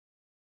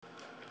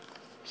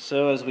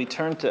So as we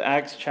turn to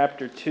Acts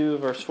chapter 2,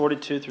 verse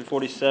 42 through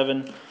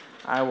 47,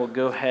 I will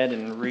go ahead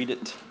and read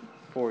it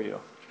for you.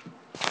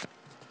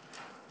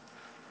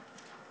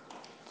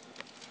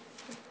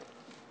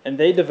 And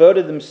they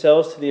devoted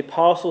themselves to the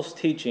apostles'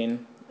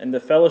 teaching and the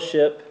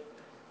fellowship,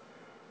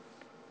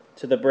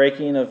 to the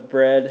breaking of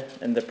bread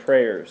and the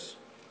prayers.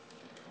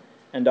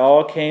 And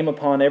all came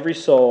upon every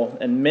soul,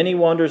 and many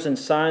wonders and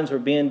signs were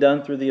being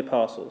done through the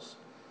apostles.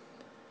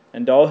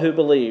 And all who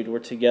believed were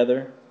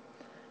together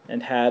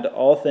and had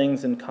all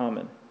things in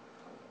common.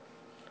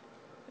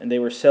 And they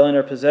were selling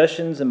their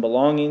possessions and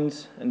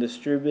belongings and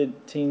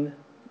distributing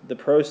the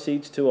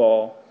proceeds to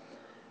all,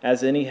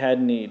 as any had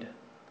need.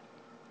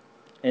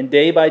 And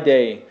day by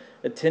day,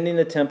 attending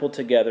the temple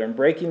together and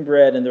breaking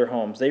bread in their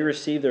homes, they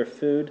received their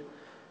food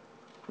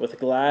with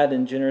glad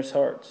and generous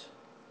hearts,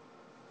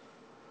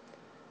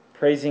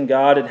 praising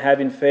God and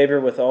having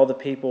favor with all the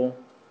people.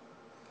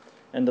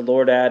 And the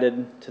Lord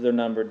added to their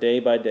number day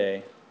by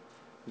day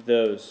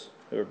those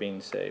who were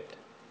being saved.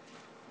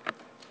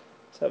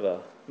 Let's have a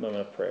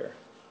moment of prayer.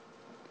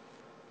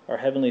 Our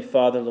Heavenly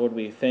Father, Lord,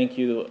 we thank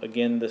you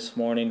again this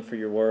morning for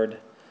your word.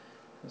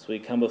 As we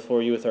come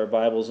before you with our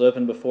Bibles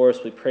open before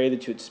us, we pray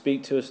that you would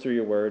speak to us through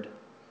your word.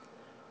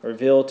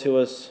 Reveal to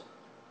us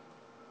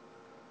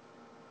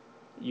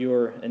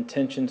your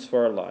intentions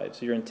for our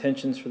lives, your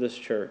intentions for this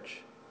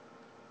church.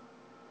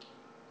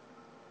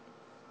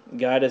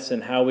 Guide us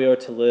in how we are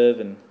to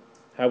live and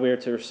how we are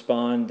to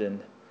respond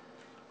and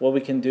what we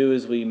can do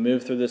as we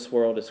move through this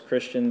world as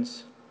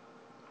Christians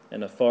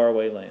in a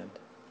faraway land.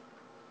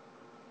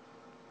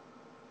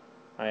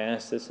 I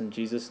ask this in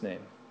Jesus'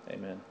 name.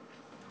 Amen.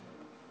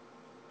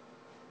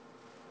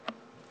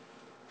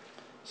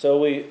 So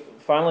we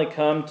finally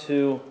come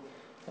to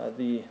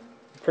the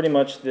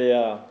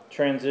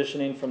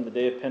transitioning from the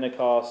day of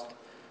Pentecost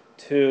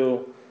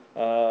to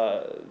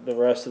the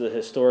rest of the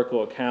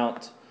historical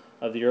account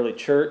of the early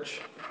church,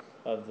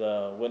 of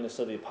the witness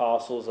of the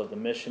apostles, of the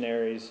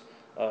missionaries,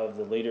 of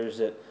the leaders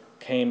that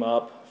came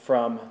up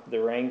from the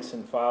ranks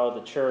and file of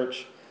the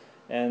church.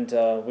 And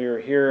we were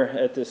here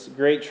at this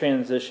great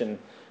transition.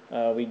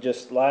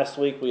 Last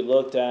week we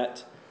looked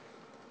at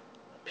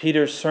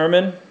Peter's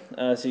sermon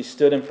as he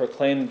stood and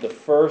proclaimed the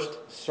first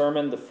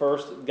sermon, the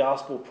first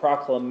gospel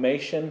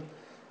proclamation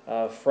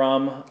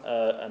from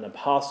an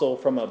apostle,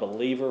 from a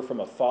believer,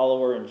 from a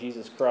follower in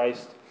Jesus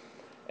Christ.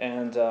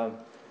 And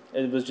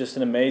it was just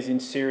an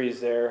amazing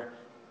series there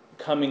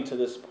coming to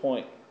this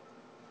point.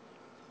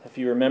 If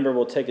you remember,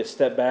 we'll take a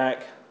step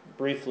back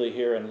briefly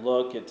here and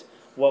look at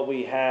what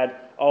we had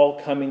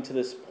all coming to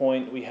this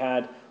point. We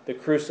had the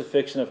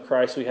crucifixion of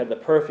Christ. We had the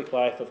perfect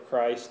life of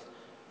Christ.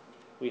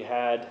 We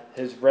had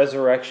his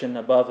resurrection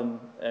above him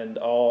and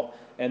all.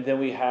 And then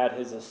we had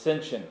his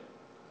ascension.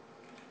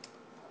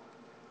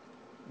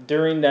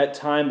 During that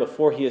time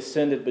before he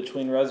ascended,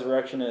 between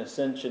resurrection and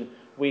ascension,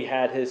 we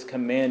had his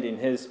commanding,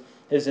 his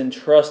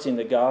entrusting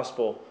the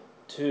gospel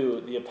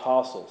to the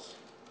apostles.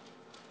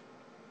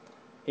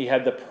 He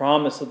had the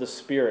promise of the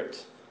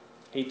Spirit.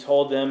 He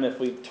told them, if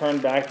we turn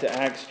back to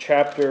Acts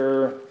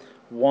chapter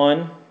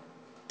 1,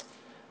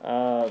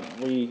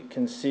 we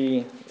can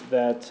see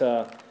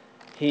that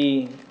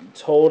he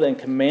told and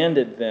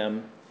commanded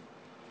them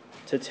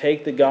to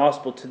take the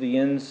gospel to the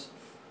ends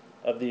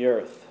of the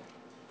earth.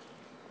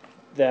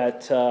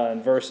 That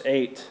in verse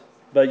 8,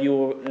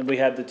 we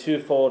have the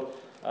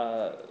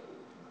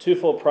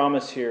twofold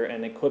promise here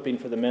and equipping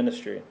for the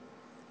ministry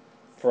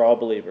for all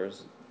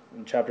believers.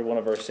 In chapter 1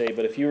 of verse 8,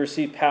 but if you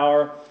receive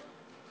power,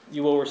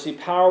 you will receive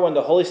power when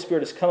the Holy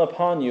Spirit has come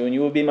upon you, and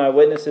you will be my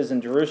witnesses in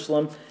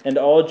Jerusalem and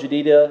all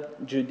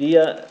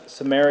Judea,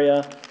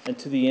 Samaria, and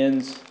to the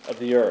ends of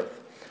the earth.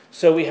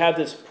 So we have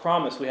this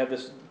promise, we have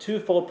this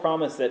twofold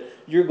promise that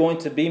you're going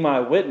to be my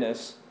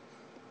witness,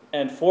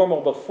 and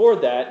formal before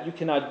that, you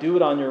cannot do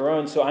it on your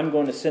own, so I'm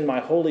going to send my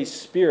Holy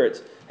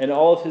Spirit and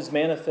all of his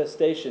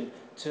manifestation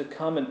to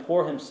come and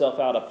pour himself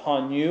out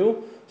upon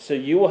you, so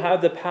you will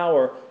have the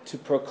power to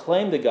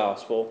proclaim the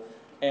gospel,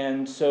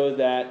 and so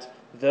that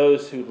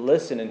those who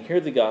listen and hear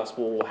the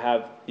gospel will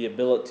have the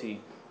ability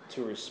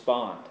to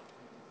respond.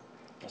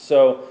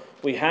 So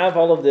we have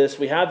all of this.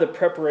 We have the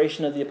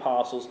preparation of the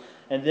apostles.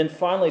 And then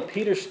finally,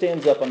 Peter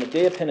stands up on the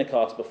day of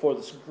Pentecost before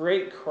this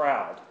great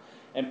crowd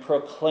and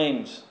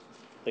proclaims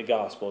the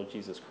gospel of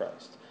Jesus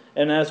Christ.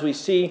 And as we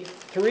see,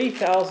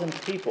 3,000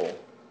 people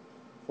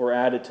were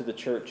added to the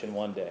church in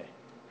one day.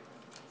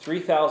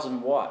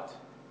 3,000 what?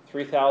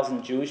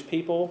 3,000 Jewish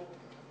people?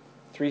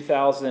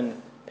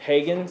 3,000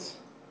 pagans?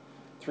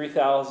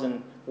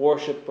 3,000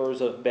 worshippers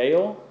of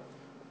Baal?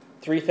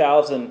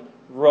 3,000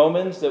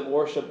 Romans that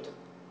worshipped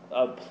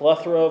a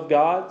plethora of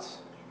gods?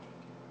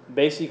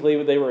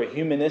 Basically, they were a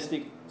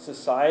humanistic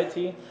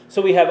society.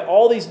 So we have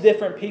all these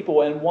different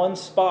people in one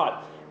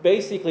spot.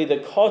 Basically, the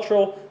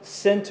cultural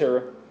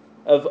center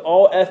of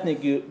all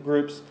ethnic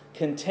groups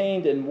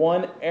contained in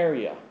one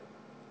area.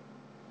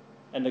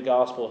 And the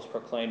gospel is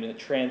proclaimed, and it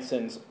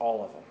transcends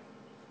all of them.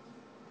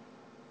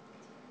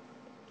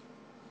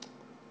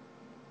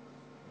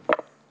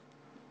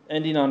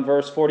 ending on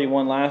verse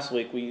 41 last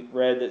week, we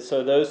read that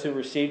so those who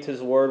received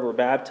his word were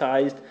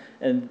baptized,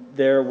 and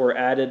there were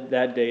added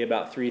that day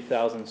about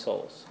 3,000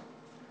 souls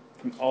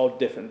from all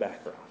different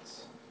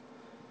backgrounds.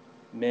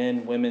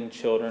 Men, women,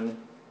 children,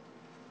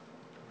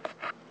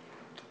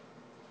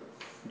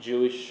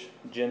 Jewish,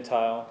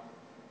 Gentile,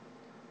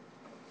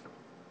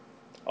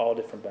 all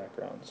different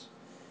backgrounds.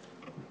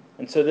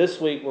 And so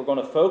this week we're going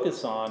to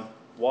focus on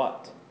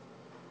what?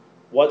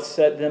 What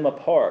set them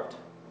apart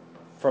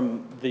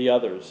from the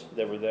others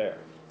that were there.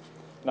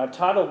 And I've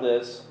titled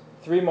this,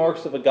 3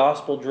 Marks of a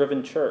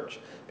Gospel-Driven Church,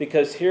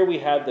 because here we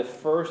have the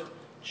first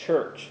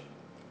church.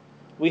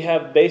 We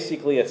have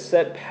basically a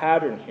set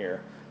pattern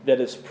here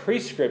that is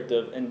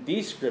prescriptive and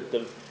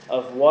descriptive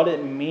of what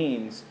it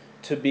means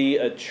to be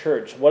a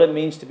church, what it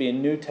means to be a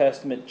New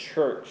Testament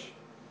church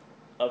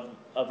of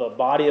a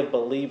body of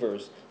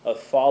believers, of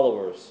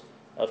followers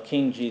of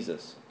King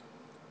Jesus.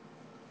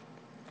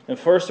 And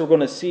first we're going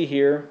to see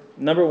here,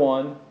 number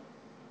 1,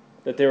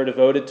 that they were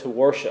devoted to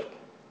worship.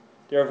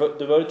 They are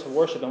devoted to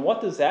worship. And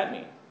what does that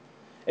mean?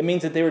 It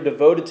means that they were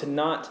devoted to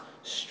not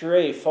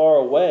stray far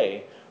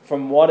away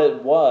from what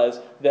it was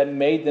that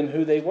made them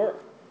who they were.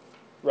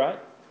 Right?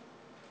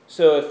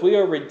 So if we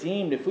are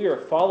redeemed, if we are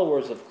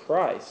followers of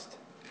Christ,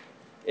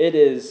 it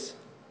is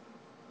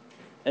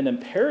an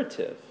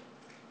imperative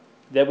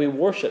that we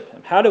worship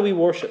Him. How do we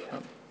worship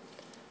Him?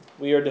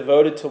 We are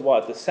devoted to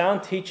what? The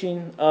sound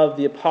teaching of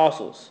the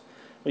apostles.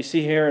 We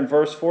see here in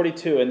verse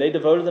 42, and they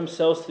devoted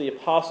themselves to the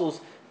apostles'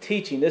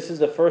 teaching. This is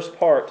the first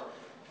part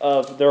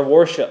of their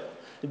worship.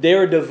 They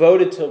were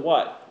devoted to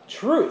what?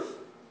 Truth.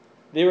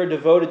 They were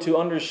devoted to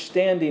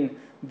understanding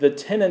the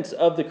tenets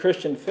of the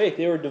Christian faith.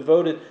 They were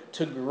devoted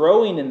to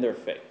growing in their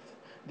faith.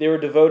 They were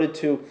devoted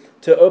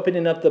to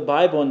opening up the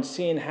Bible and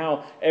seeing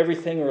how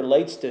everything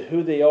relates to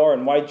who they are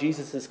and why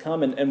Jesus has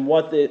come and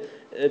what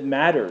it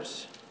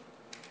matters.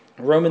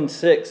 Romans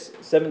 6,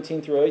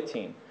 17 through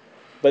 18.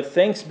 But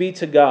thanks be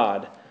to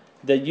God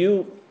that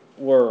you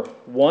were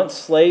once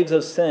slaves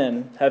of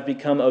sin, have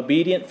become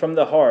obedient from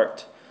the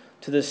heart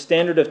to the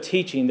standard of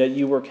teaching that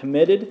you were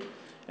committed,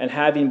 and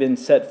having been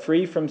set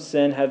free from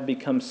sin, have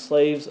become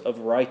slaves of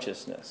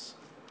righteousness.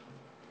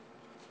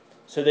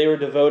 So they were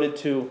devoted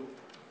to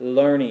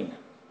learning.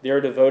 They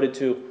were devoted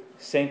to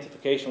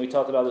sanctification. We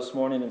talked about this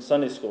morning in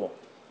Sunday school.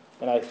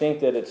 And I think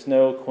that it's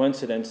no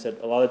coincidence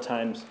that a lot of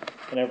times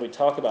whenever we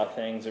talk about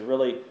things, it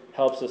really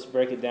helps us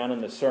break it down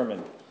in the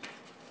sermon.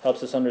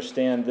 Helps us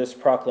understand this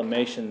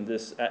proclamation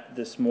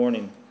this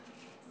morning.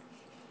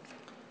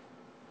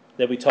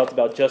 That we talked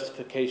about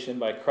justification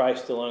by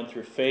Christ alone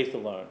through faith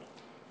alone.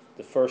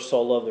 The first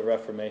soul of the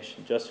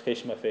Reformation.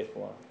 Justification by faith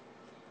alone.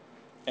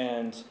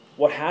 And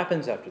what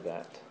happens after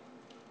that?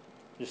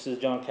 Just as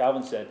John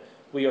Calvin said,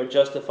 we are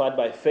justified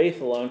by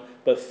faith alone,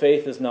 but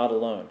faith is not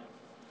alone.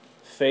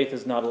 Faith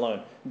is not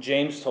alone.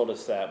 James told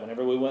us that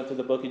whenever we went through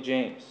the book of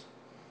James.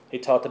 He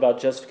talked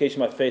about justification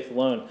by faith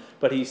alone,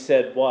 but he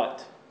said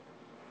what?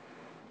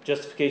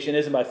 Justification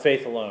isn't by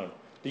faith alone.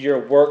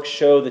 Your works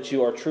show that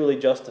you are truly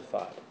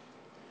justified.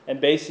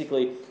 And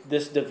basically,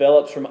 this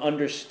develops from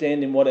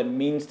understanding what it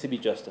means to be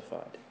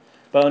justified.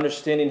 By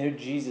understanding who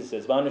Jesus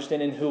is, by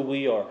understanding who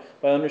we are,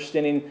 by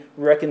understanding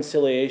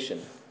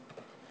reconciliation.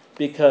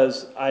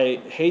 Because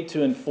I hate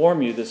to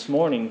inform you this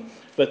morning,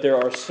 but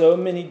there are so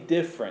many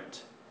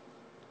different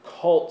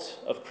cults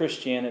of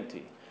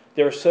Christianity.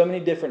 There are so many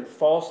different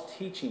false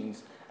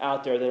teachings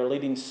out there that are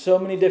leading so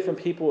many different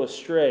people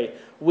astray.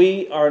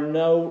 We are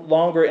no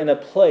longer in a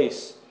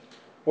place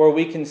where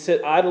we can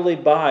sit idly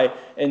by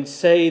and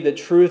say the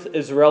truth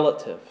is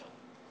relative.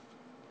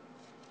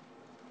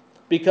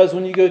 Because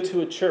when you go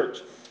to a church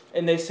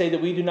and they say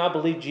that we do not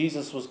believe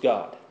Jesus was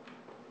God,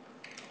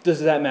 does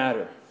that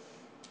matter?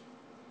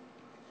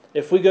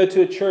 If we go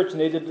to a church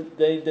and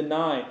they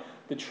deny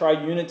the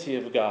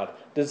triunity of God,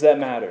 does that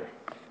matter?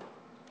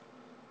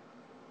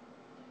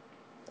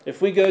 If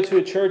we go to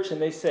a church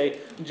and they say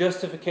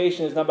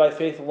justification is not by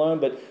faith alone,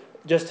 but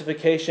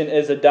justification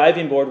is a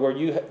diving board where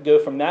you go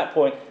from that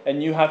point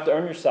and you have to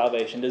earn your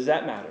salvation, does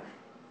that matter?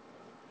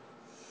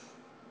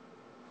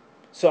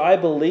 So I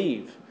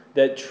believe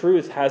that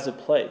truth has a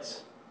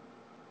place.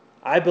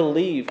 I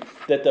believe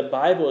that the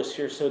Bible is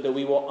here so that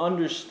we will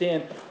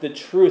understand the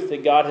truth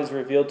that God has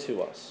revealed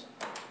to us.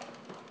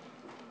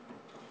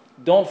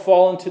 Don't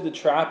fall into the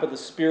trap of the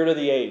spirit of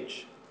the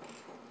age.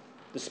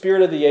 The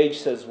spirit of the age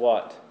says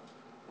what?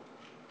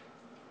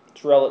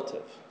 It's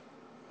relative.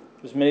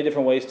 There's many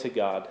different ways to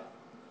God.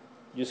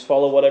 You just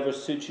follow whatever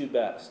suits you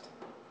best.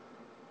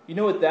 You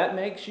know what that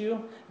makes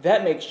you?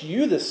 That makes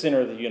you the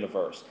center of the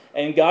universe.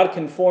 And God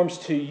conforms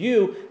to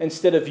you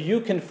instead of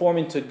you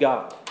conforming to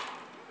God.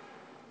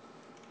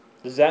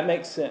 Does that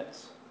make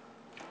sense?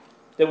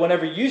 That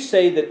whenever you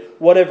say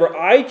that whatever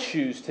I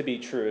choose to be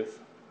truth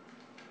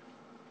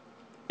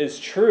is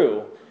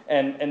true,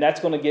 and that's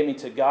going to get me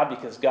to God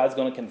because God's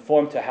going to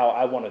conform to how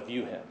I want to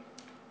view Him.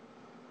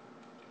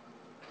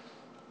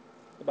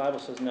 The Bible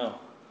says no.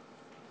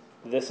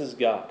 This is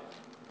God.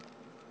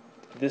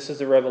 This is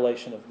the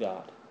revelation of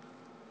God.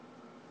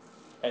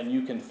 And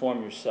you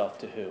conform yourself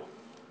to who?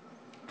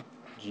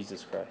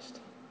 Jesus Christ.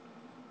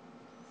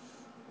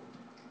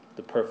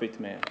 The perfect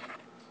man.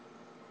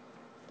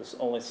 The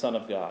only Son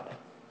of God.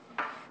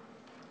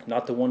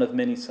 Not the one of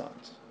many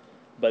sons,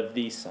 but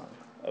the Son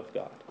of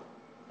God.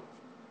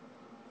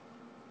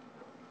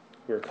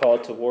 We're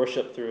called to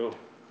worship through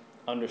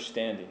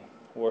understanding.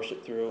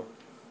 Worship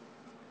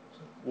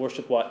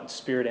what? In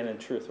spirit and in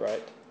truth,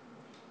 right?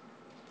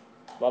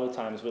 A lot of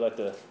times we like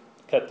to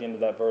cut the end of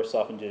that verse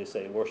off and just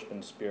say, worship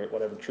in spirit,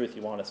 whatever truth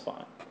you want is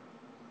fine.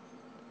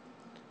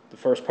 The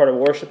first part of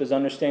worship is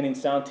understanding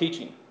sound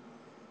teaching.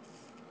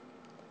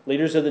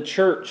 Leaders of the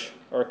church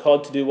are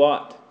called to do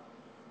what?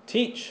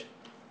 Teach.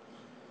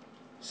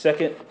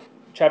 Second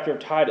chapter of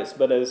Titus,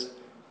 but as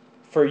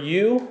for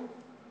you,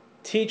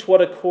 teach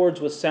what accords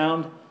with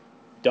sound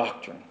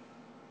doctrine.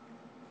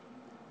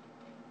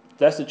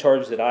 That's the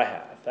charge that I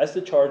have. That's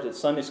the charge that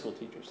Sunday school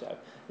teachers have.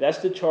 That's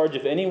the charge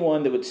of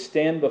anyone that would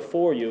stand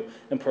before you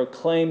and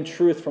proclaim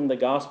truth from the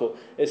gospel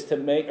is to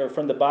make, or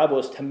from the Bible,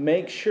 is to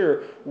make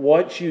sure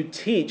what you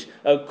teach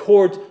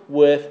accords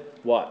with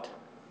what?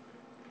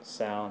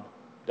 Sound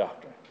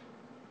doctrine.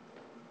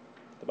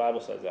 The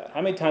Bible says that.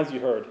 How many times have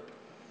you heard?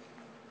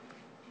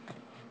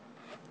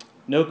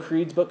 No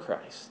creeds but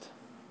Christ.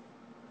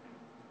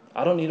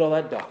 I don't need all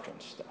that doctrine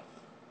stuff.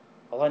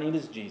 All I need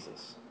is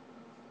Jesus.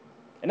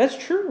 And that's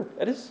true.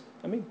 That is,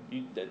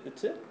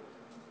 that's it.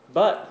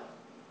 But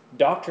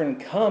doctrine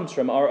comes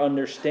from our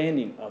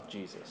understanding of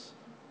Jesus.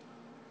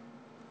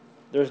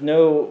 There's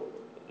no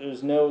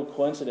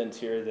coincidence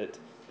here that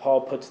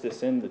Paul puts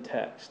this in the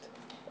text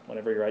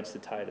whenever he writes to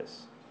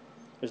Titus.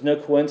 There's no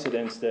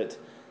coincidence that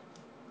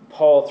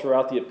Paul,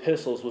 throughout the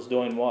epistles, was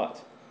doing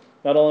what?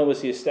 Not only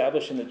was he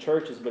establishing the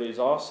churches, but he's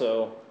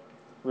also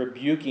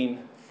rebuking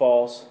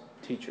false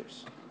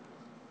teachers.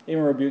 He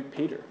even rebuked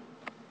Peter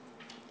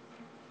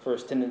for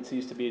his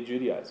tendencies to be a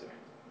Judaizer.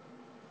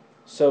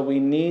 So we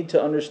need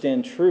to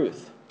understand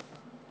truth,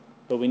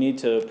 but we need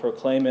to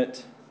proclaim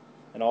it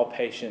in all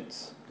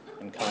patience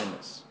and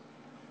kindness.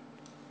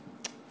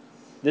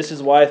 This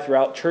is why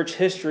throughout church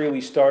history we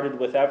started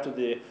with, after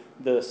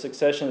the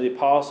succession of the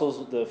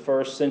apostles, the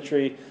first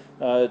century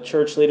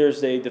church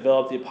leaders, they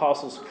developed the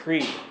Apostles'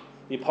 Creed.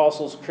 The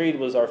Apostles' Creed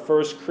was our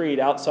first creed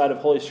outside of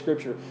Holy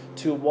Scripture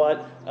to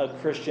what a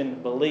Christian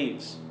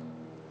believes.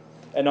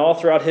 And all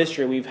throughout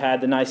history, we've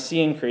had the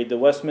Nicene Creed, the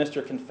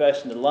Westminster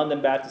Confession, the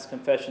London Baptist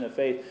Confession of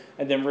Faith,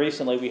 and then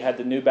recently we had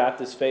the New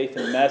Baptist Faith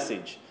and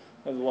Message.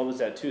 What was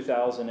that,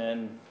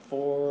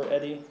 2004,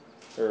 Eddie?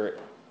 Or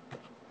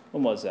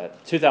when was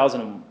that?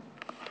 2000,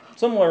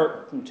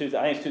 somewhere from 2000,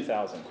 I think it's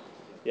 2000.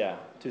 Yeah,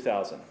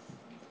 2000.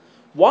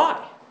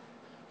 Why?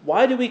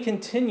 Why do we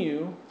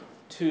continue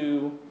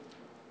to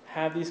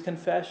have these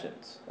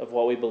confessions of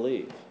what we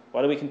believe?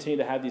 Why do we continue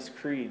to have these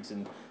creeds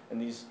and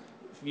these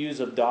views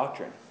of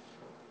doctrine?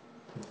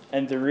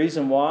 And the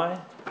reason why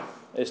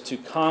is to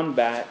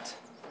combat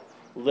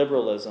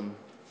liberalism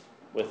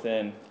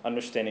within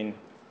understanding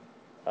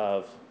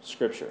of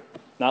Scripture.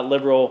 Not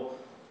liberal,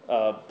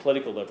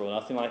 political liberal,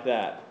 nothing like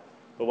that.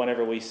 But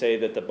whenever we say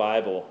that the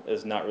Bible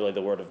is not really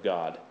the Word of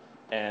God,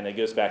 and it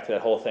goes back to that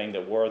whole thing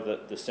that we're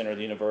the center of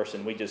the universe,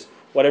 and we just,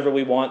 whatever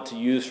we want to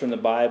use from the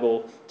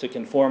Bible to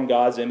conform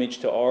God's image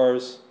to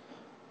ours,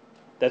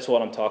 that's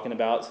what I'm talking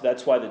about. So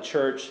that's why the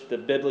church, the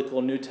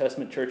biblical New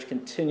Testament church,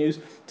 continues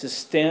to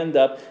stand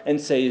up and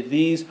say,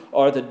 these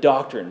are the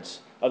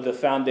doctrines of the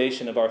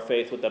foundation of our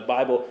faith, what the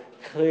Bible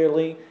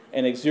clearly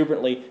and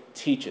exuberantly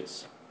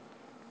teaches.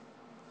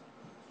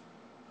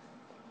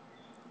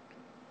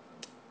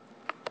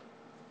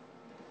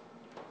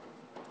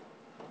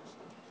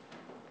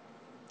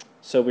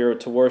 So we are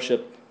to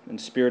worship in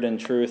spirit and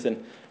truth.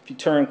 And if you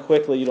turn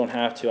quickly, you don't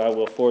have to, I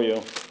will for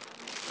you.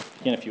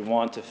 Again, if you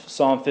want, to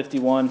Psalm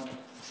 51,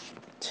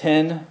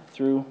 10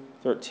 through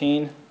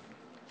 13.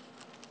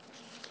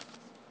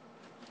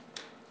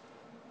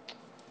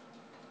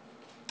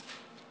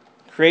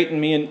 Create in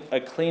me a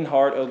clean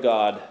heart, O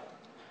God,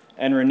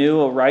 and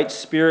renew a right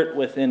spirit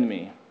within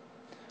me.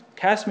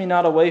 Cast me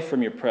not away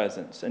from your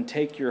presence, and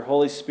take your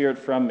Holy Spirit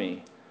from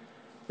me.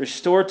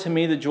 Restore to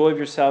me the joy of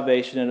your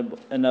salvation,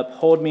 and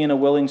uphold me in a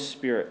willing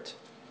spirit.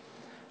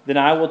 Then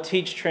I will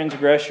teach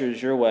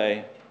transgressors your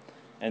way,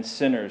 and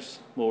sinners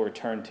will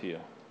return to you.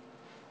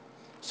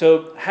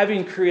 So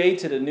having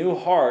created a new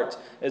heart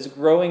is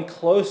growing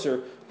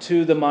closer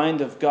to the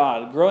mind of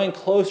God, growing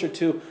closer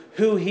to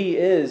who He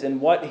is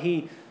and what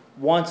He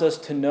wants us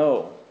to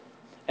know.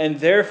 And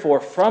therefore,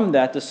 from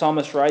that, the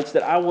psalmist writes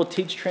that I will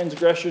teach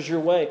transgressors your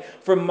way.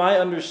 From my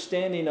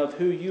understanding of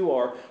who you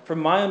are, from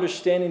my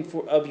understanding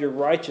of your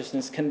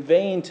righteousness,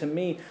 conveying to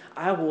me,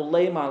 I will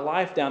lay my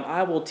life down.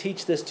 I will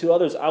teach this to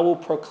others. I will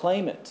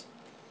proclaim it.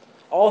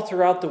 All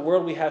throughout the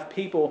world, we have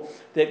people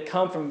that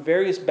come from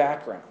various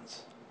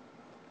backgrounds.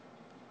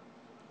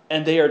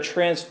 And they are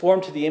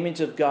transformed to the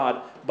image of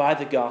God by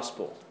the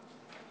gospel.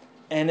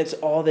 And it's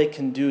all they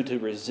can do to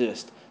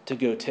resist, to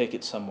go take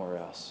it somewhere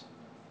else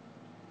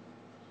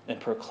and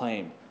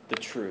proclaim the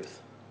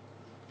truth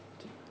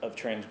of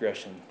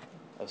transgression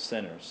of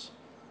sinners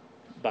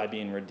by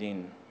being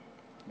redeemed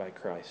by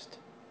Christ.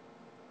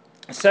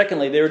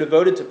 Secondly, they were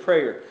devoted to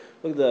prayer.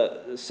 Look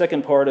at the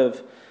second part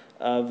of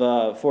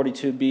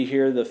 42b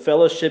here, the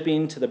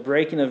fellowshipping to the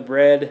breaking of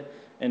bread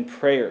and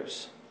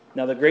prayers.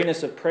 Now, the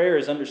greatness of prayer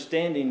is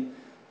understanding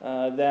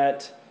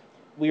that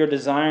we are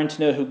desiring to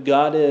know who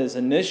God is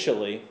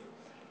initially,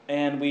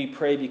 and we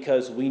pray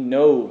because we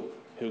know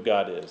who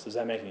God is. Does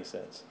that make any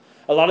sense?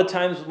 A lot of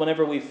times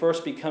whenever we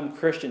first become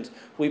Christians,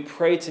 we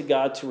pray to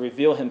God to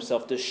reveal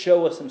himself, to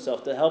show us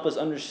himself, to help us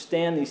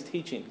understand these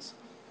teachings.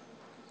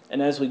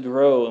 And as we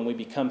grow and we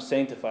become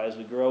sanctified, as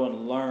we grow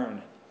and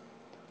learn,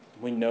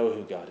 we know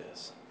who God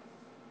is.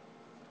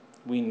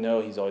 We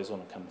know he's always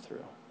going to come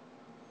through.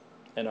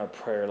 And our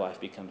prayer life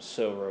becomes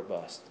so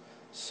robust,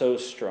 so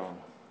strong,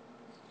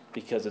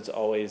 because it's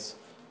always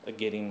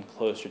getting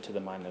closer to the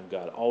mind of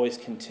God, always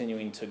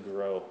continuing to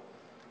grow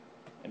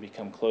and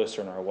become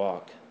closer in our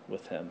walk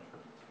with him.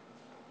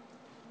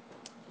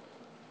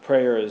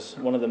 Prayer is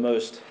one of the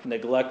most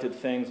neglected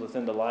things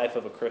within the life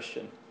of a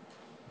Christian.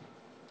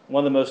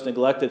 One of the most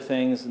neglected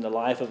things in the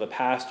life of a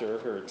pastor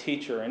or a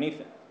teacher or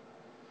anything.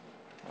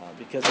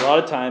 Because a lot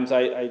of times,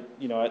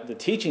 the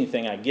teaching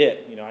thing I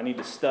get. I need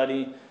to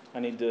study. I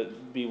need to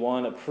be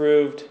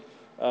approved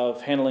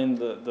of handling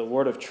the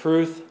word of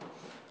truth,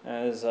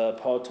 as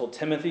Paul told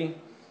Timothy.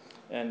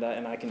 And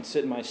I can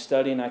sit in my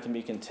study and I can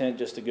be content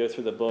just to go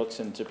through the books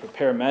and to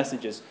prepare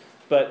messages.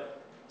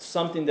 But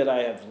something that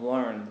I have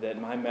learned, that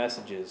my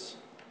messages,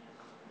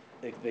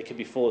 they could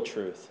be full of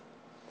truth.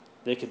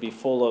 They could be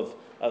full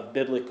of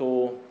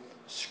biblical,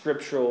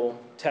 scriptural,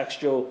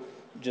 textual,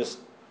 just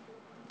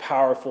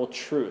powerful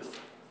truth.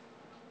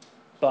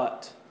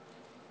 But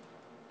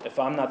if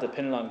I'm not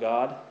dependent on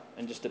God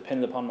and just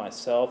dependent upon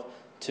myself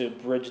to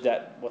bridge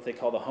that, what they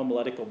call the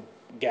homiletical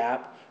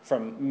gap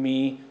from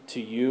me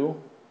to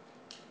you,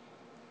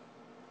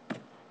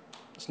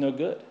 it's no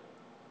good.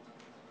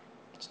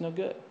 It's no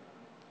good.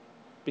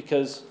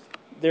 Because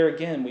there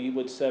again, we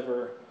would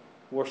sever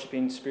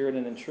worshiping spirit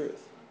and in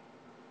truth.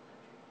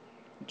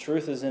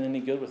 Truth isn't any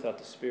good without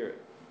the Spirit.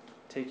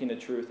 Taking the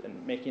truth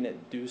and making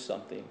it do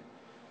something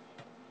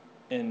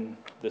in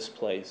this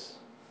place,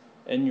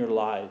 in your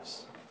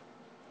lives.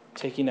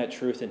 Taking that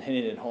truth and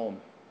hitting it home.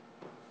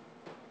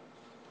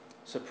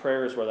 So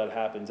prayer is where that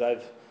happens.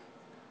 I've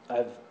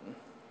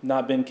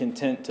not been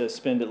content to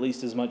spend at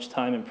least as much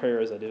time in prayer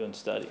as I do in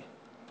study.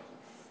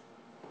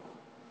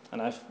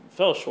 And I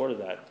fell short of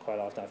that quite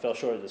often. I fell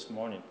short of this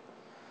morning.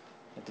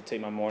 I have to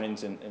take my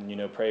mornings and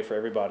pray for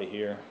everybody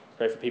here.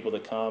 Pray for people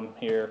that come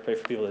here. Pray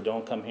for people that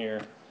don't come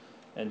here.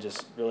 And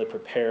just really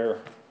prepare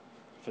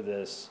for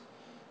this.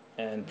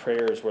 And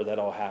prayer is where that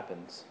all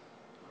happens.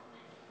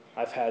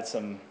 I've had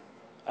some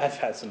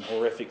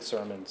horrific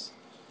sermons.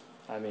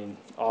 I mean,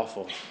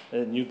 awful.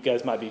 And you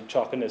guys might be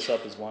chalking this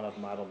up as one of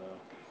them. I don't know.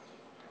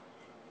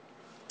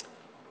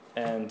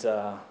 And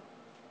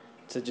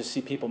to just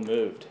see people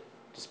moved,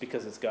 just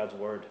because it's God's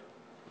word.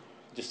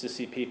 Just to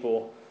see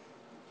people,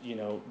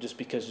 just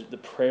because the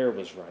prayer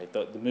was right,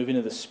 the moving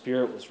of the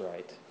Spirit was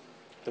right.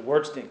 The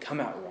words didn't come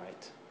out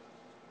right,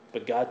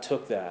 but God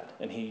took that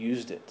and he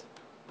used it.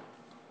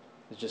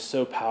 It's just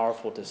so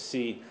powerful to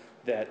see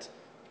that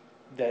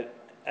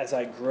as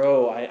I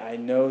grow, I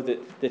know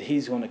that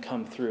he's going to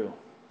come through,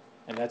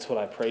 and that's what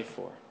I pray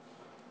for.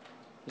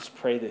 Just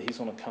pray that he's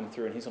going to come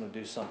through and he's going to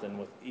do something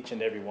with each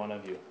and every one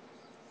of you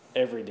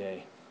every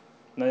day.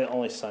 Not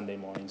only Sunday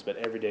mornings, but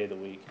every day of the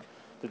week,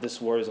 that this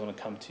word is going to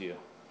come to you,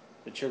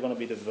 that you're going to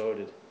be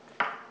devoted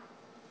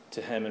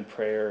to him in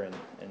prayer and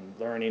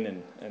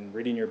learning and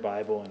reading your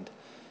Bible,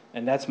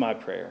 and that's my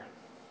prayer.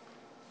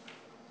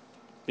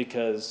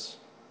 Because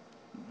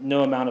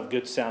no amount of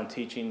good sound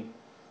teaching,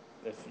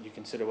 if you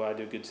consider what I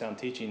do good sound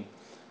teaching,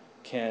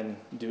 can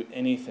do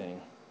anything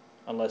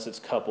unless it's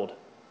coupled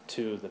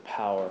to the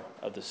power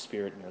of the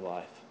Spirit in your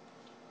life.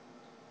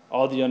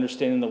 All the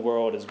understanding in the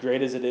world, as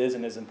great as it is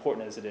and as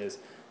important as it is,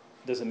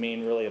 doesn't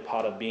mean really a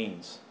pot of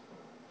beans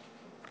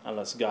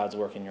unless God's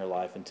working in your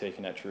life and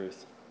taking that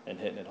truth and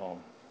hitting it home.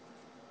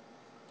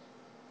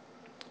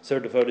 So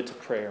devoted to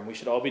prayer, and we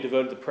should all be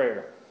devoted to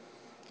prayer.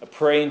 A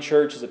praying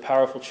church is a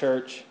powerful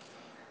church.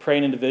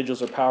 Praying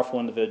individuals are powerful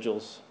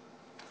individuals.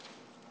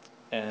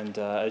 And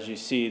as you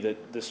see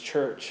that this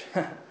church,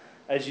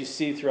 as you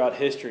see throughout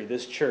history,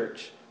 this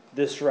church,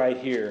 this right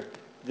here,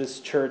 this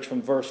church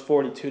from verse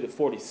 42 to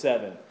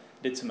 47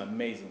 did some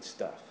amazing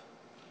stuff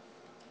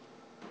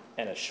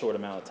in a short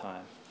amount of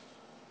time.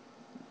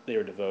 They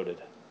were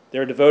devoted. They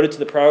were devoted to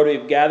the priority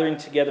of gathering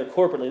together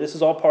corporately. This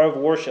is all part of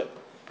worship.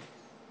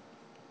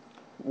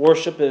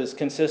 Worship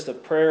consists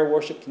of prayer.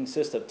 Worship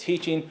consists of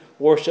teaching.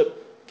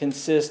 Worship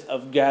consists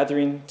of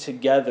gathering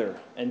together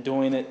and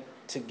doing it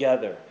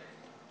together.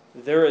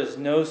 There is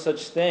no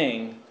such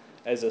thing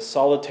as a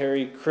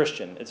solitary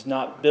Christian. It's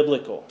not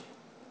biblical.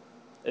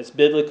 It's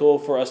biblical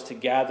for us to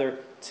gather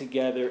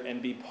together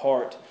and be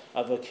part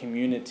of a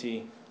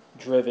community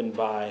driven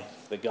by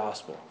the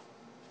gospel.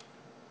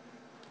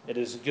 It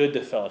is good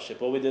to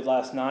fellowship. What we did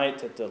last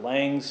night at the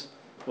Langs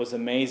was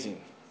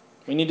amazing.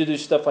 We need to do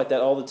stuff like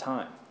that all the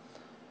time.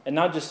 And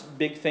not just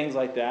big things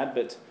like that,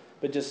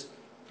 but just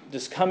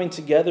just coming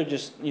together,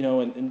 just,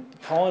 and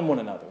calling one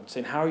another and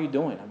saying, how are you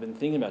doing? I've been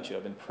thinking about you.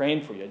 I've been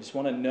praying for you. I just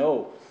want to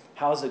know,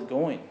 how's it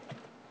going?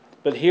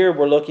 But here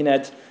we're looking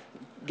at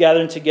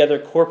gathering together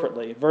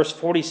corporately. Verse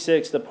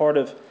 46, the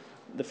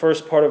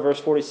first part of verse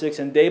 46,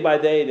 and day by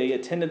day they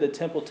attended the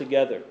temple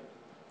together.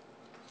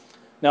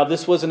 Now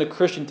this wasn't a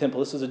Christian temple,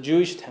 this was a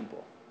Jewish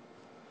temple.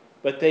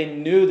 But they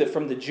knew that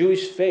from the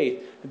Jewish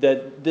faith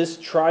that this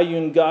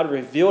triune God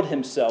revealed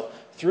himself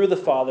through the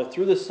Father,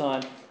 through the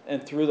Son,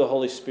 and through the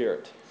Holy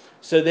Spirit.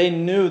 So they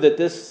knew that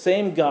this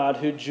same God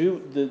who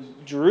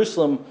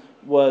Jerusalem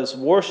was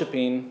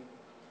worshiping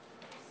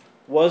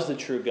was the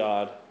true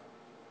God,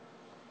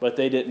 but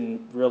they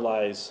didn't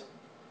realize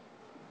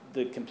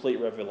the complete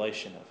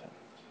revelation of him.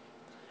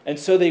 And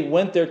so they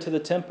went there to the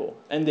temple,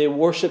 and they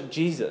worshiped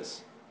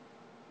Jesus.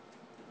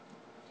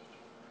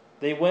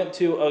 They went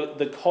to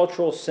the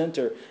cultural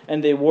center,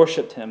 and they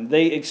worshiped him.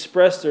 They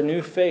expressed their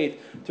new faith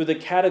through the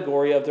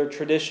category of their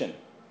tradition.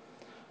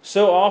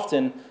 So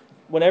often,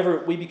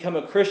 whenever we become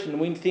a Christian,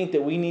 we think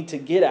that we need to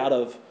get out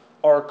of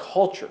our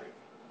culture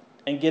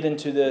and get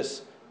into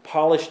this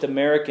polished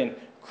American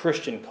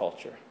Christian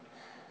culture.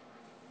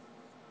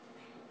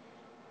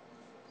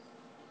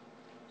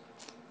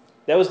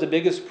 That was the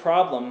biggest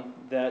problem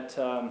that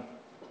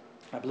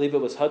I believe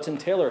it was Hudson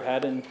Taylor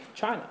had in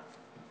China.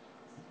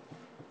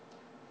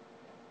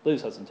 I believe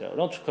it's Hudson Taylor.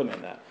 Don't quote me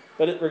on that.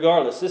 But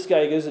regardless, this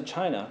guy goes to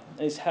China,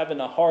 and he's having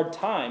a hard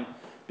time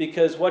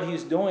because what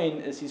he's doing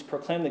is he's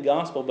proclaiming the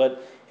gospel,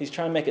 but he's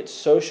trying to make it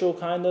social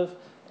kind of,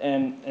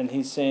 and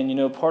he's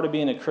saying, part of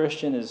being a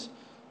Christian is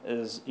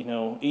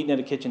eating at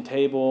a kitchen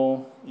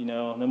table,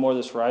 no more of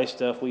this rice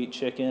stuff, we eat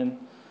chicken,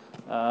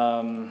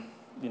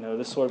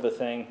 this sort of a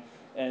thing.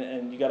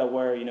 And you got to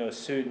wear, a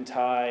suit and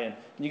tie, and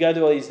you got to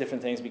do all these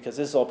different things because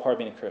this is all part of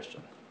being a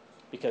Christian.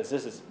 Because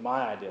this is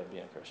my idea of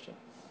being a Christian.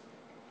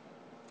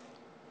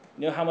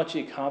 You know how much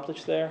he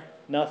accomplished there?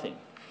 Nothing.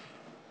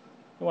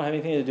 It won't have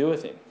anything to do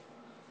with him.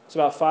 It's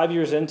about 5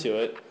 years into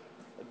it,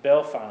 the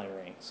bell finally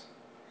rings.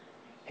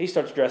 He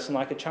starts dressing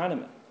like a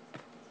Chinaman.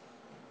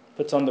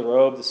 Puts on the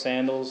robe, the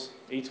sandals,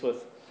 eats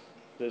with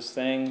those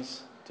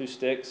things, 2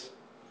 sticks,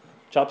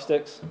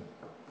 chopsticks.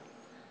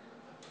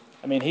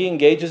 I mean, he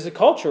engages the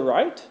culture,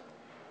 right?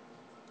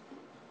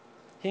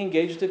 He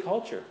engaged the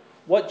culture.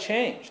 What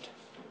changed?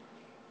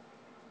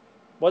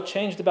 What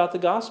changed about the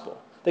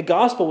gospel? The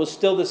gospel was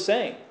still the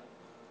same.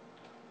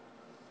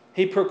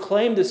 He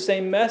proclaimed the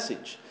same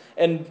message.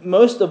 And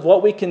most of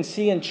what we can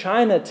see in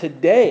China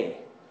today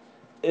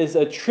is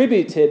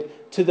attributed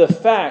to the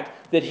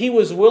fact that he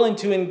was willing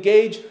to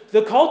engage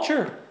the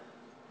culture.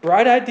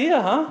 Bright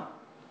idea, huh?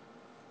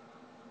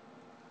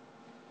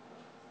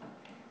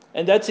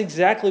 And that's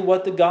exactly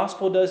what the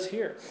gospel does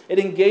here. It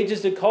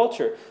engages the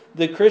culture.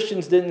 The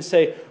Christians didn't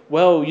say,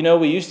 well,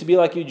 we used to be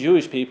like you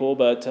Jewish people,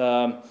 but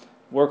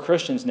we're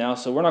Christians now,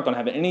 so we're not going to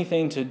have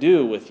anything to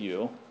do with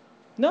you.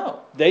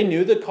 No, they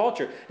knew the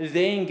culture.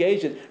 They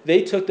engaged it.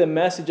 They took the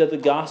message of the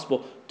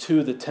gospel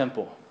to the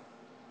temple.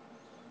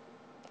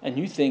 And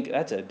you think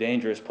that's a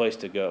dangerous place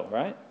to go,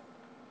 right?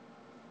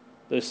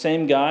 Those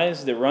same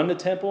guys that run the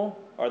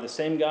temple are the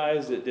same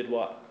guys that did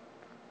what?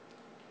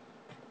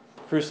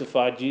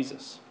 Crucified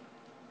Jesus.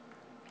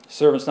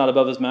 Servant's not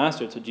above his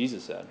master, that's what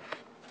Jesus said.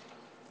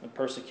 They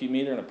persecute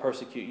me, they're going to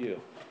persecute you.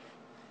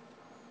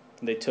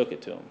 And they took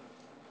it to him.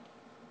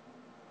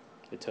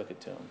 They took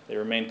it to him. They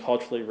remained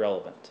culturally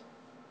relevant.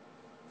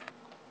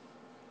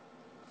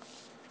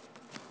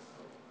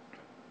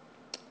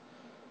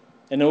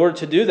 In order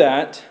to do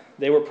that,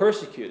 they were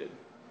persecuted.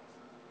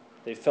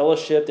 They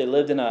fellowshiped. They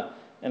lived in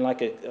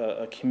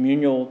a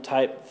communal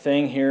type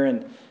thing here,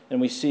 and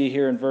we see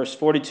here in verse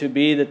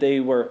 42b that they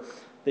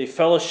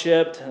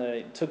fellowshipped.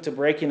 They took to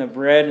breaking of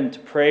bread and to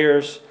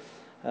prayers.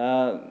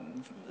 The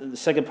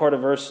second part of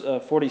verse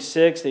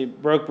 46, they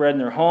broke bread in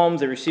their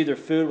homes. They received their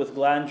food with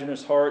glad and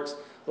generous hearts.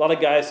 A lot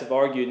of guys have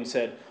argued and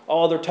said,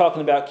 "Oh, they're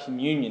talking about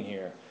communion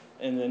here,"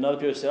 and then other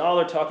people said, "Oh,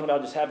 they're talking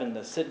about just having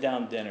the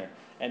sit-down dinner."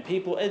 And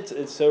people,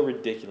 it's so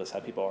ridiculous how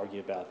people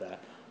argue about that.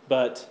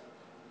 But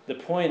the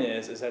point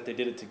is that they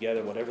did it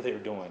together, whatever they were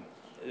doing.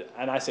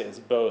 And I say it's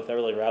both. That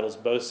really rattles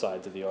both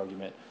sides of the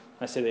argument.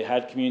 I say they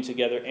had communion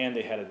together and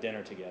they had a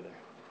dinner together.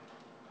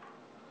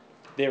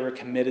 They were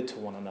committed to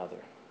one another.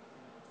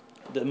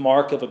 The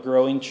mark of a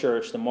growing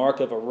church, the mark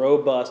of a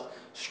robust,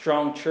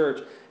 strong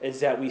church is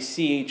that we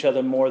see each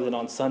other more than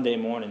on Sunday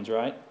mornings,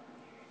 right?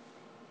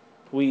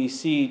 We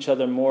see each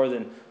other more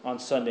than on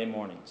Sunday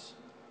mornings.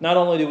 Not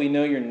only do we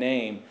know your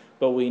name,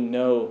 but we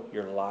know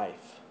your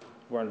life.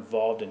 We're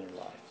involved in your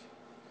life.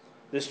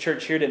 This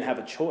church here didn't have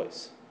a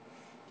choice.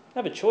 They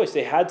have a choice.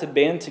 They had to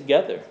band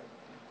together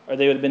or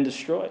they would have been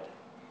destroyed.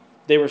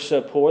 They were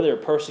so poor, they were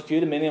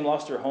persecuted. Many of them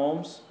lost their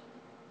homes.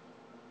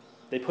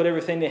 They put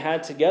everything they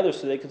had together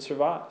so they could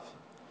survive.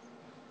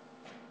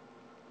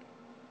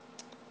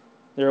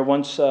 They were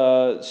once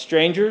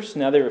strangers,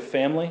 now they were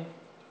family.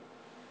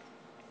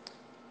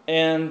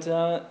 And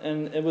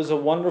it was a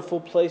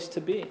wonderful place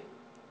to be.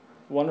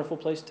 Wonderful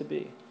place to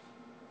be.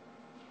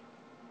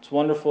 It's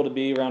wonderful to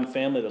be around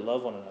family that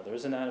love one another.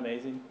 Isn't that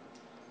amazing?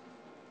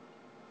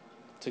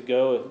 to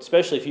go,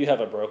 especially if you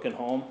have a broken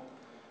home,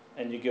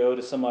 and you go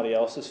to somebody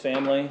else's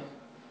family. You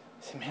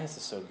say, man, this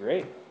is so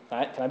great.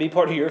 Can I be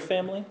part of your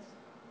family?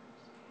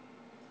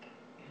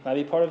 Can I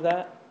be part of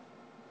that?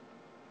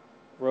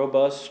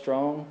 Robust,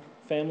 strong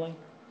family?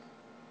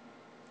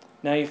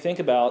 Now you think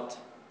about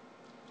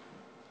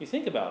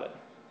it.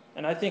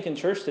 And I think in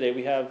church today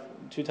we have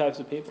two types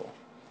of people.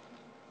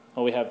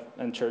 Well,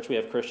 in church we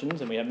have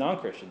Christians and we have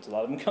non-Christians. A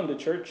lot of them come to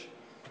church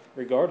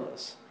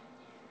regardless.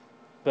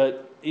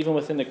 But even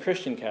within the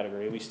Christian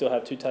category, we still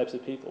have two types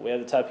of people. We have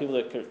the type of people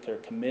that are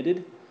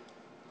committed,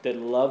 that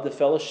love the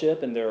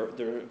fellowship, and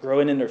they're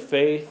growing in their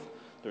faith.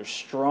 They're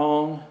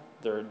strong.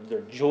 They're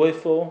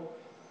joyful.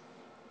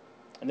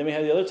 And then we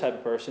have the other type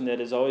of person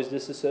that is always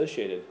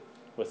disassociated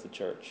with the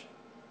church.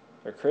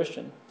 They're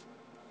Christian,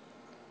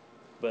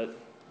 but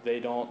they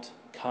don't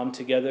come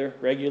together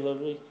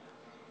regularly.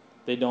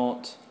 They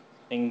don't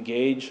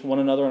engage one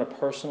another on a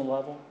personal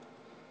level.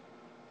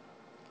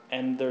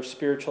 And their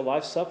spiritual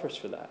life suffers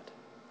for that.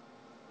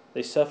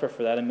 They suffer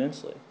for that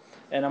immensely.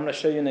 And I'm going to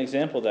show you an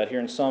example of that here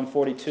in Psalm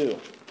 42.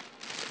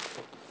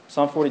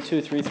 Psalm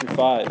 42, 3 through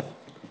 5.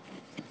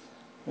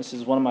 This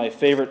is one of my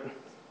favorite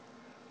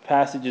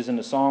passages in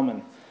the Psalm,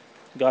 and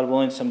God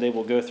willing, someday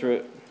we'll go through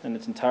it in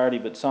its entirety.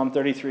 But Psalm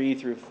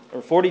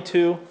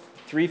 42,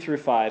 3 through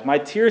 5. My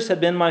tears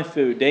have been my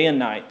food day and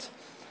night,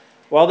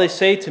 while they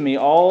say to me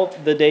all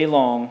the day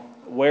long,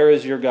 where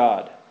is your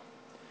God?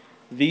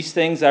 These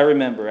things I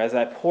remember as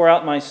I pour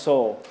out my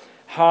soul,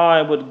 how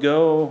I would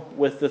go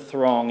with the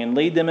throng and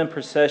lead them in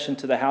procession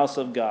to the house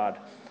of God,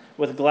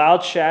 with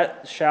loud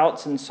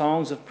shouts and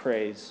songs of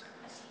praise,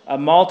 a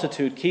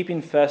multitude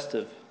keeping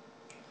festive.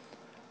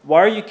 Why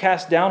are you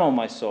cast down, O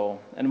my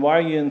soul, and why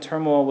are you in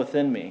turmoil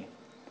within me?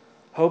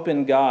 Hope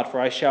in God, for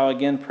I shall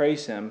again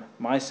praise him,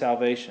 my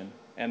salvation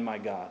and my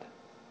God.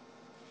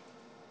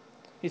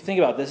 You think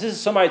about this. This is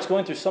somebody that's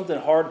going through something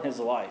hard in his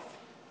life.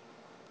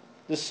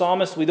 This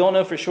psalmist, we don't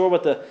know for sure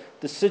what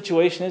the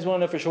situation is. We don't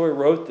know for sure who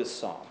wrote this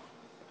psalm.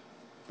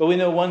 But we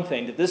know one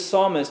thing, that this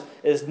psalmist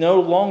is no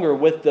longer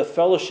with the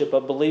fellowship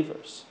of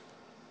believers.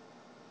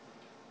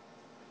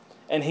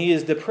 And he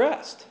is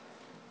depressed.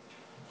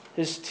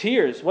 His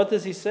tears, what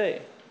does he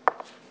say?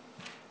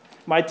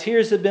 My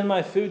tears have been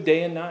my food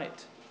day and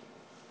night.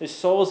 His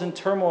soul is in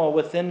turmoil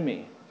within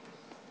me.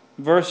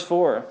 Verse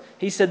 4,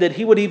 he said that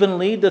he would even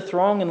lead the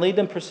throng and lead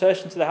them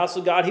procession to the house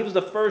of God. He was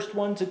the first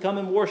one to come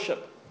and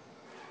worship.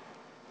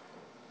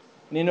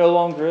 And he no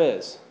longer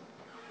is.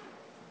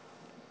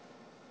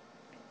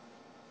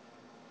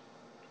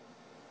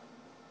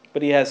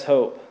 But he has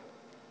hope.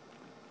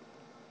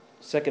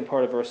 Second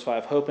part of verse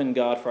 5, hope in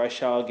God, for I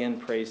shall again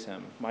praise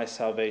him, my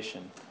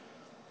salvation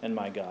and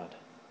my God.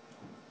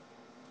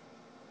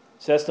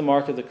 So that's the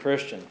mark of the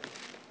Christian,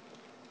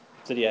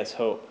 that he has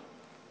hope.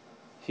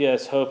 He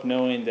has hope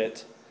knowing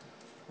that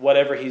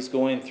whatever he's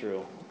going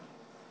through,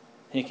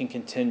 he can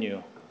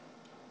continue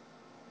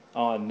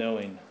on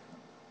knowing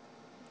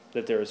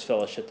that there is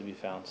fellowship to be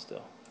found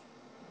still.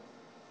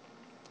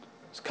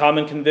 It's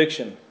common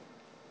conviction.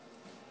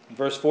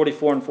 Verse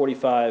 44 and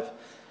 45,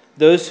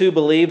 those who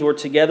believed were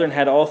together and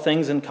had all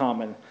things in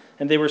common,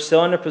 and they were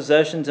selling their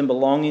possessions and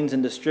belongings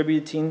and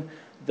distributing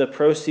the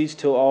proceeds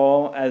to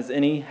all as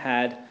any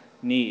had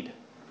need.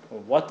 Well,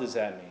 what does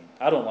that mean?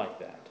 I don't like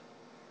that.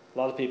 A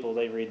lot of people,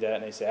 they read that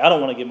and they say, I don't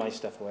want to give my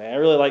stuff away. I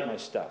really like my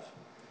stuff.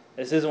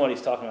 This isn't what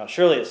he's talking about.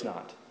 Surely it's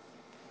not.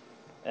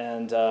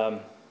 And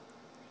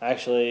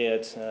actually,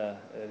 it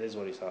is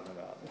what he's talking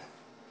about.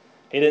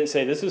 He didn't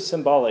say this is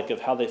symbolic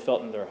of how they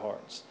felt in their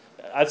hearts.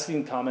 I've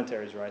seen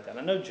commentaries write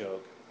that. No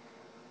joke.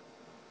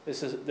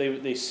 This is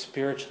they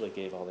spiritually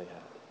gave all they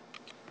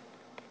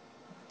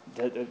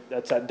had.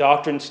 That's that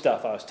doctrine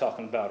stuff I was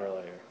talking about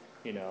earlier.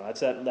 You know, that's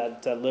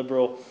that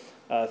liberal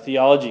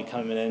theology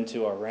coming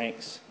into our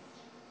ranks.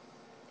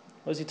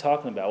 What is he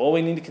talking about? Well,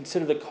 we need to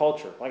consider the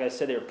culture. Like I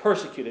said, they were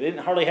persecuted. They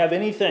didn't hardly have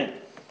anything.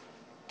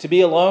 To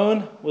be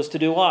alone was to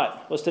do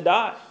what? Was to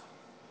die.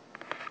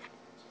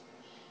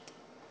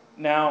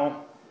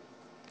 Now,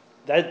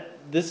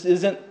 this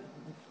isn't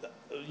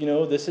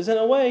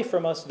away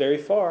from us very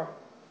far.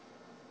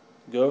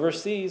 Go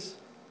overseas.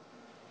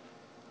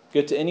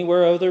 Go to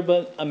anywhere other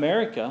but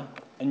America,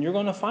 and you're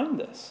going to find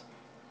this.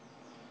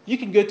 You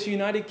can go to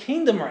United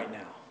Kingdom right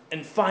now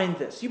and find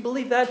this. You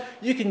believe that?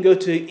 You can go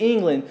to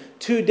England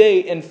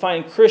today and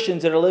find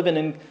Christians that are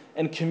living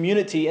in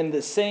community in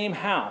the same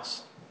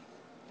house.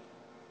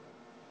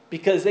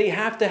 Because they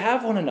have to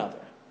have one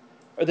another,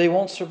 or they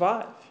won't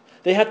survive.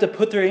 They have to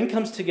put their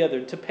incomes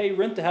together to pay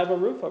rent to have a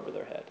roof over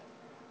their head.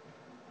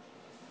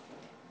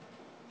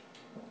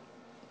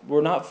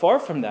 We're not far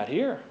from that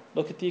here.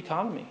 Look at the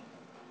economy.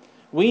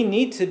 We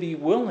need to be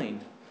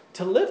willing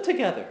to live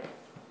together.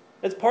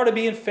 It's part of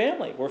being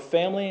family. We're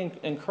family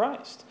in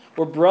Christ.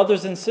 We're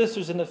brothers and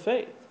sisters in the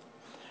faith.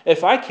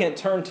 If I can't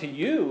turn to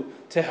you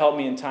to help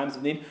me in times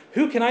of need,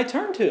 who can I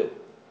turn to?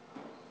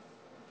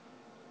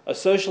 A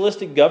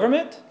socialistic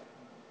government?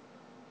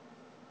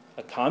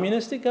 A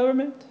communistic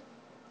government?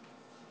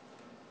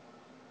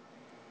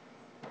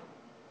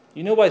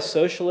 You know why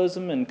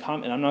socialism and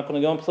I'm not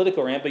going to go on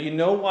political rant, but you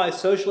know why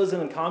socialism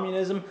and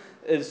communism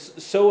is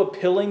so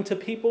appealing to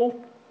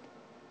people?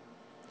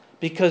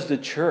 Because the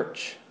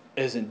church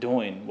isn't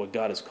doing what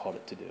God has called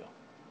it to do.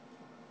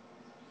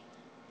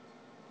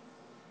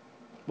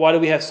 Why do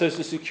we have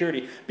Social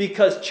Security?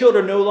 Because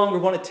children no longer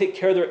want to take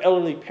care of their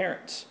elderly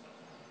parents.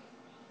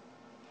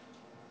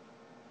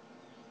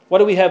 Why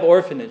do we have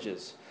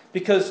orphanages?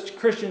 Because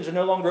Christians are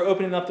no longer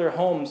opening up their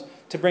homes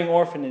to bring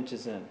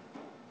orphanages in.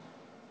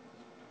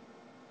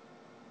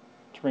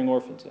 To bring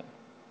orphans in.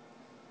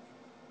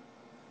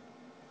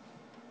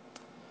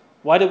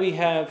 Why do we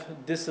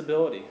have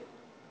disability?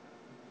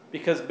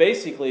 Because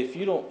basically,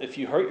 if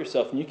you hurt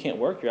yourself and you can't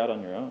work, you're out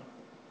on your own.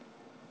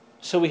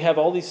 So we have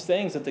all these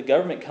things that the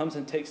government comes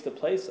and takes the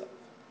place of.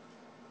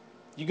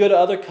 You go to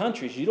other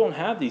countries, you don't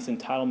have these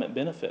entitlement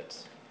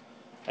benefits.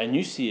 And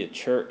you see a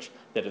church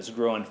that is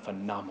growing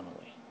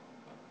phenomenally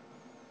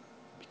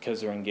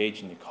because they're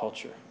engaging the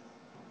culture.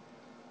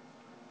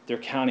 They're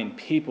counting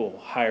people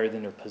higher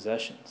than their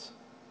possessions.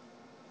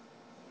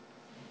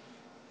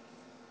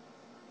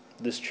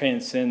 This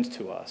transcends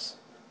to us.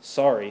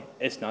 Sorry,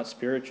 it's not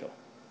spiritual.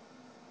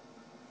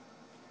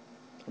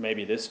 Or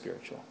maybe it is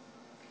spiritual.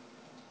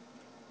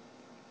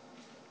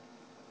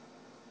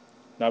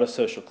 Not a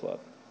social club.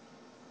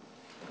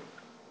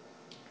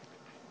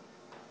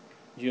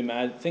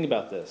 Think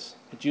about this.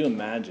 Could you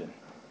imagine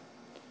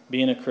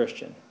being a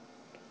Christian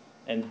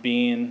and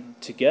being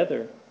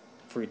together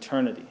for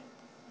eternity?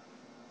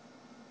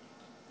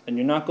 And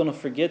you're not going to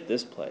forget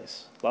this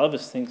place. A lot of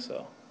us think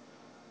so.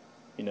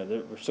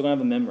 We're still going to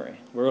have a memory.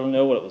 We're going to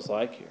know what it was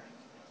like here.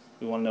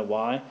 We want to know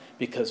why?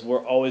 Because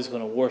we're always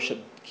going to worship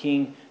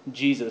King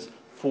Jesus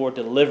for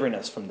delivering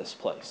us from this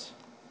place.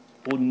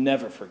 We'll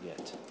never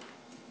forget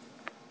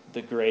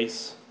the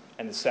grace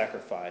and the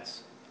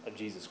sacrifice of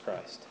Jesus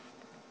Christ.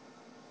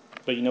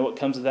 But you know what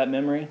comes with that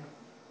memory?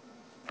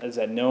 Is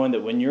that knowing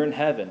that when you're in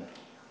heaven,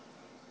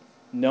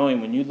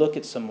 knowing when you look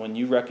at someone,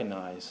 you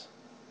recognize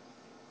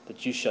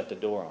that you shut the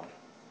door on.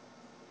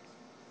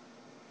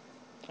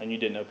 And you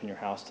didn't open your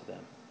house to them.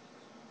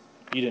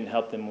 You didn't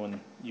help them when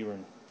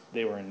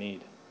they were in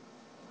need.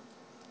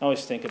 I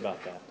always think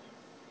about that.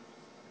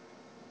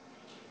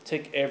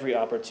 Take every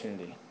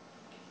opportunity.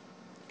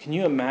 Can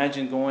you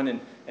imagine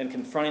going and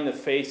confronting the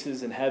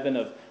faces in heaven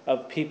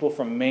of people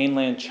from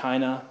mainland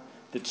China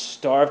that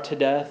starved to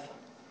death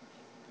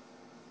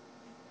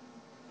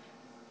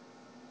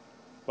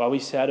while we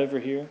sat over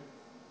here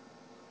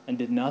and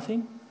did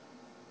nothing?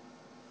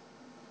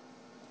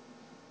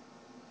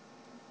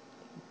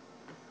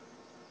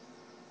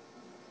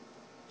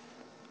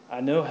 I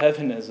know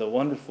heaven is a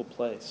wonderful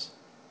place.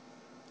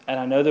 And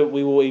I know that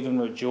we will even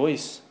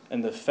rejoice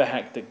in the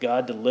fact that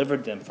God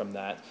delivered them from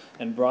that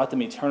and brought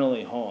them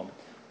eternally home.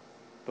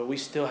 But we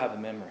still have a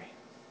memory.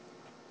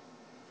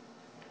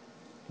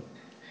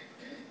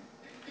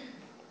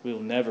 We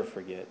will never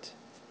forget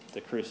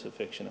the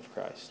crucifixion of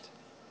Christ.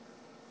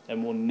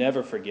 And we'll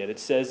never forget. It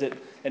says that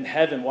in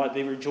heaven,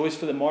 they rejoice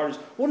for the martyrs.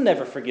 We'll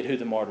never forget who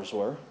the martyrs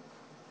were.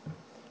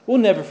 We'll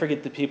never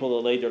forget the people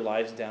that laid their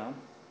lives down.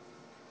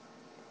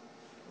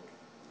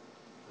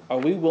 Are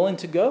we willing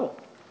to go?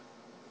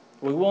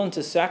 Are we willing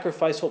to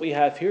sacrifice what we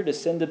have here to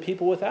send the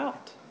people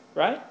without?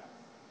 Right?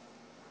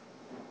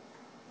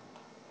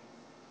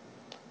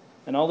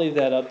 And I'll leave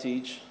that up to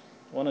each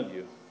one of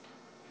you.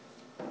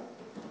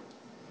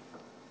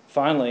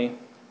 Finally,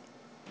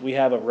 we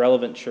have a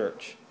relevant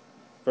church.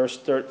 Verse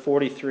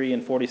 43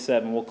 and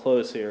 47, we'll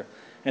close here.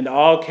 And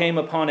awe came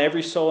upon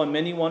every soul, and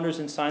many wonders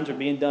and signs are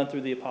being done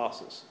through the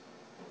apostles.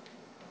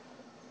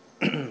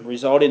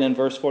 Resulting in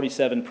verse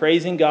 47,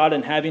 praising God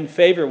and having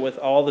favor with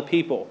all the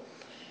people.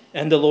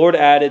 And the Lord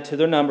added to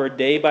their number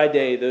day by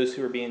day those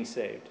who are being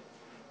saved.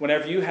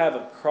 Whenever you have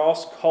a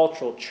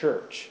cross-cultural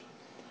church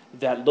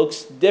that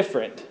looks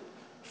different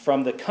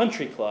from the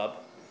country club,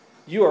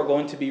 you are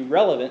going to be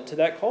relevant to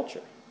that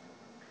culture.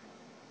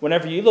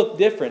 Whenever you look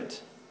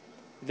different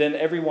than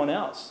everyone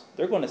else,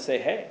 they're going to say,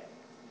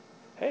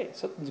 hey,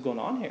 something's going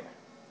on here.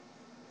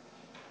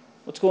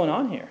 What's going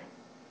on here?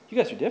 You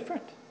guys are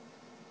different.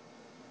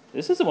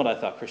 This isn't what I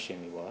thought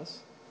Christianity was.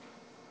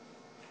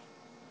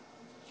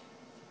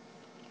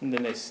 And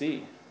then they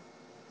see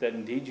that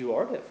indeed you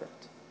are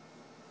different.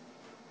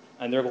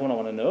 And they're going to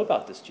want to know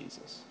about this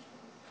Jesus.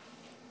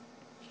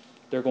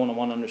 They're going to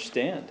want to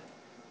understand,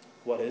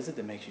 what is it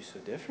that makes you so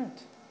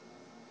different?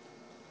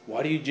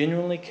 Why do you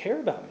genuinely care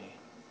about me?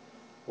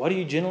 Why do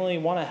you genuinely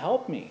want to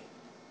help me?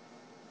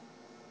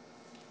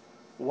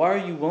 Why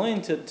are you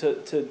willing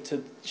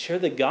to share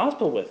the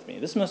gospel with me?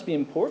 This must be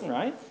important,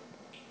 right?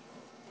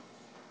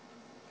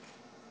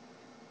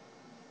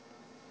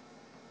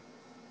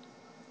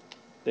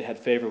 They had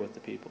favor with the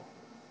people.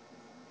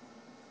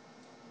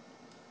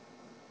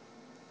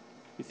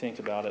 We think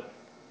about it.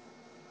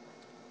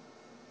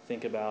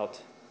 Think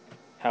about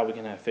how we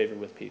can have favor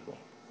with people.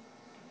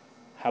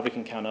 How we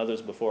can count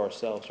others before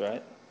ourselves,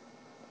 right?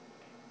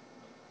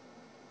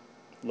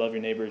 Love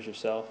your neighbor as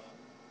yourself.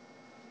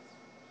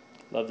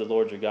 Love the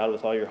Lord your God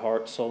with all your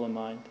heart, soul, and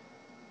mind.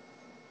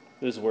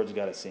 Those words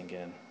got to sink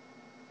in.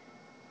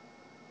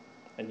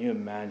 And you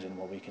imagine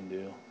what we can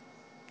do.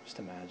 Just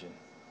imagine.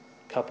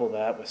 Couple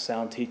that with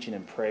sound teaching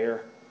and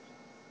prayer.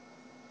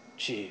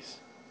 Jeez.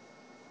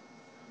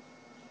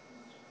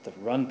 To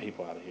run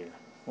people out of here.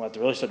 We'll have to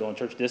really start doing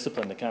church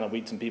discipline to kind of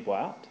weed some people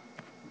out.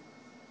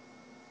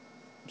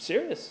 I'm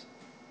serious.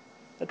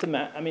 That's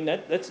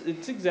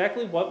it's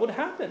exactly what would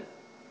happen.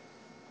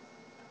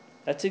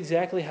 That's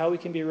exactly how we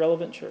can be a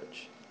relevant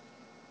church.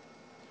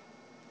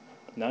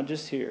 Not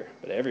just here,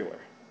 but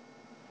everywhere.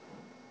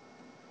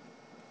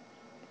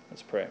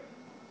 Let's pray.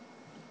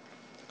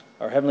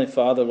 Our Heavenly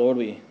Father, Lord,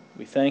 we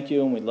thank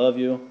you and we love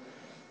you.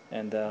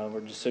 And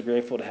we're just so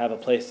grateful to have a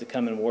place to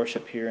come and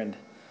worship here. And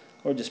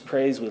Lord, just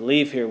pray as we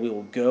leave here, we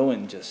will go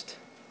and just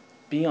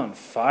be on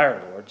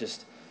fire, Lord.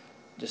 Just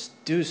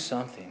do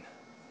something.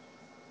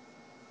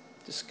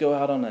 Just go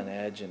out on an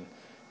edge and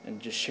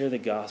just share the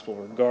gospel,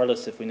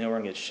 regardless if we know we're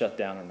going to get shut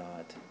down or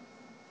not.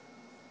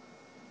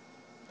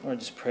 Lord,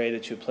 just pray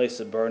that you would place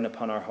a burden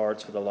upon our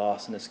hearts for the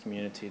lost in this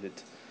community,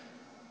 that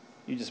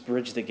you just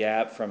bridge the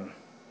gap from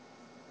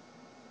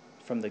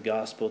the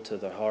gospel to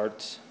their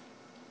hearts,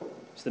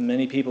 so that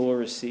many people will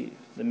receive,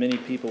 that many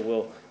people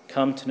will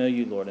come to know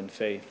you, Lord, in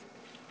faith.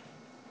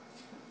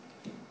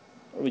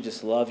 Lord, we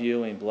just love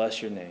you and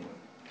bless your name.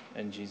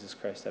 In Jesus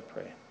Christ I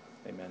pray.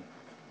 Amen.